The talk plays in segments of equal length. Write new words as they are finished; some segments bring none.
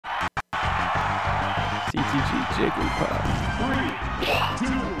CTG Jigglypuff. 3,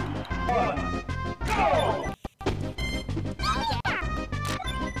 2, 1, go!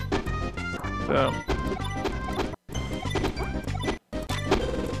 Boom.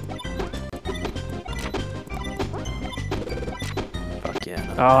 Fuck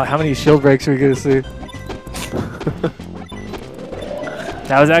yeah. Oh, how many shield breaks are we gonna see?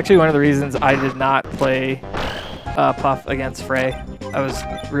 That was actually one of the reasons I did not play Puff against Fray. I was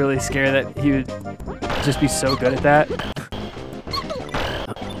really scared that he would just be so good at that.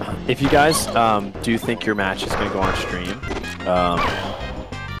 If you guys do think your match is going to go on stream,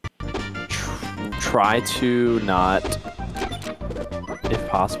 try to not, if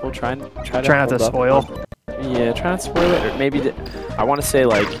possible, try not to spoil. Yeah, try not to spoil it. Or maybe, I want to say,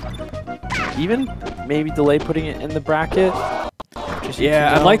 like, even maybe delay putting it in the bracket. Just,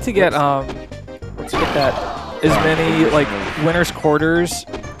 Yeah, I'd like to get let's get that as many like winners quarters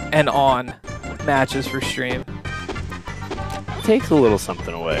and on matches for stream. Takes a little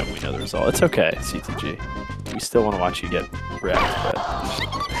something away when we know the result. It's okay, CTG. We still want to watch you get wrecked, but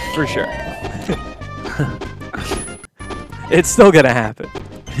For sure. It's still gonna happen.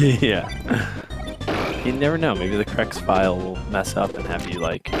 yeah. You never know. Maybe the corrects file will mess up and have you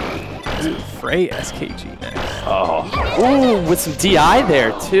like. Ooh, Fray SKG next. Oh, ooh, with some DI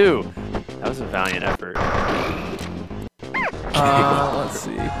there too. That was a valiant effort. Let's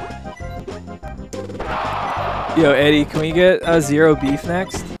see. Yo, Eddie, can we get a Zero Beef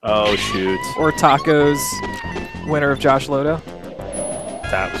next? Oh shoot. Or Tacos, winner of Josh Lodo?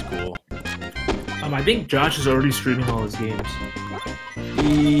 That was cool. I think Josh is already streaming all his games.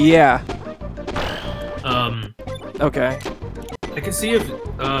 Yeah. Okay. I can see if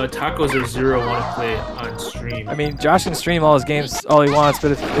Tacos or Zero want to play on stream. I mean, Josh can stream all his games all he wants,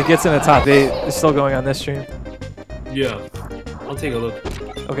 but if it gets in the top 8, it's still going on this stream. Yeah. I'll take a look.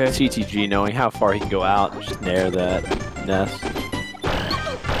 Okay. CTG knowing how far he can go out, just nair that Ness.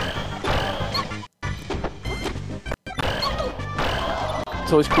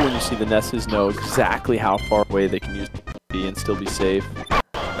 It's always cool when you see the Nesses know exactly how far away they can use be and still be safe.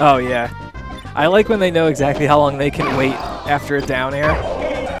 Oh, yeah. I like when they know exactly how long they can wait after a down air.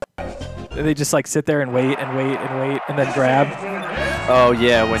 They just like sit there and wait and wait and wait and then grab. Oh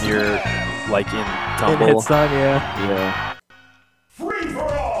yeah, when you're like in tumble. In hit stun, yeah. Yeah. Free for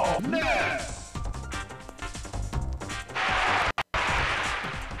all, Ness!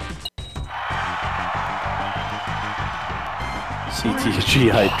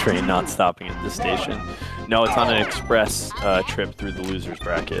 CTG hype train not stopping at this station. No, it's on an express trip through the losers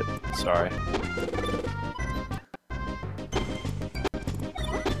bracket. Sorry.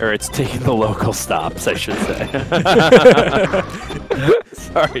 Or it's taking the local stops, I should say.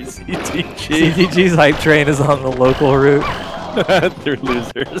 Sorry, CTG. CTG's hype train is on the local route. Through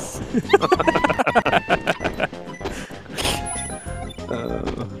losers.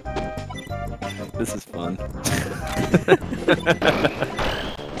 This is fun.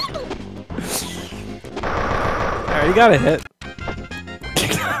 Alright, you got a hit.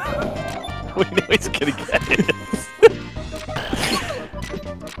 We know he's gonna get it.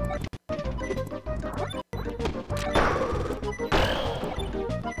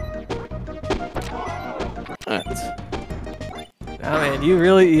 Oh man,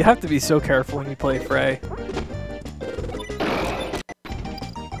 you have to be so careful when you play Fray.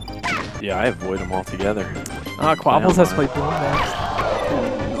 Yeah, I avoid them altogether. Quabbles has to play Boom next.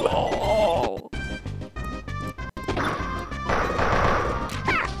 Oh.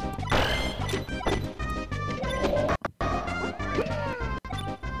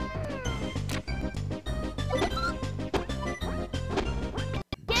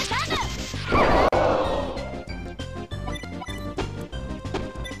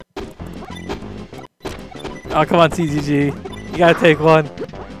 Oh, come on, CTG. You gotta take one.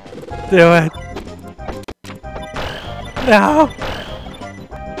 Do it. No!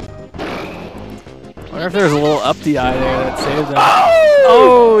 I wonder if there's a little up DI there that saved him.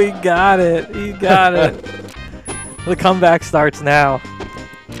 Oh, he got it. He got it. The comeback starts now.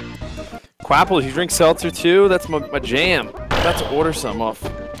 Quapple, you drink seltzer too? That's my jam. I'm about to order some off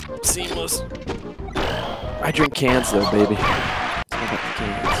Seamless. I drink cans though, baby.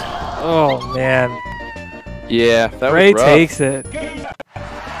 Oh, man. Yeah, that Fray was rough. takes it. The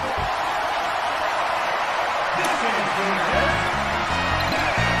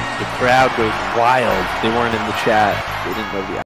crowd goes wild. They weren't in the chat. They didn't know the